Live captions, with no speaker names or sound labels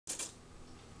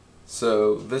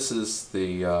So this is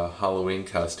the Halloween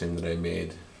costume that I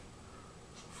made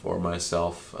for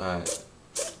myself.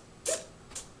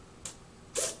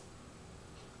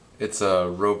 It's a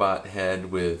robot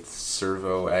head with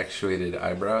servo actuated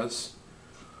eyebrows.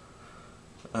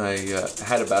 I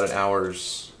had about an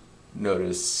hour's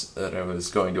notice that I was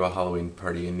going to a Halloween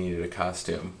party and needed a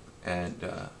costume, and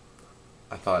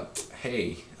I thought,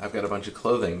 hey, I've got a bunch of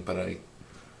clothing, but I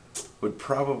would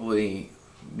probably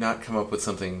not come up with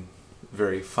something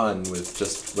very fun with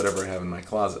just whatever I have in my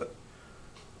closet.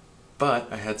 But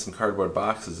I had some cardboard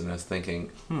boxes and I was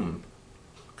thinking,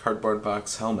 cardboard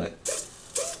box helmet.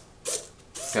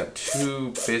 Got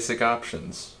two basic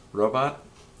options, robot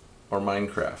or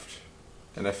Minecraft.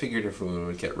 And I figured everyone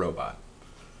would get robot.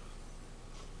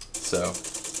 So,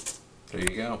 there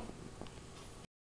you go.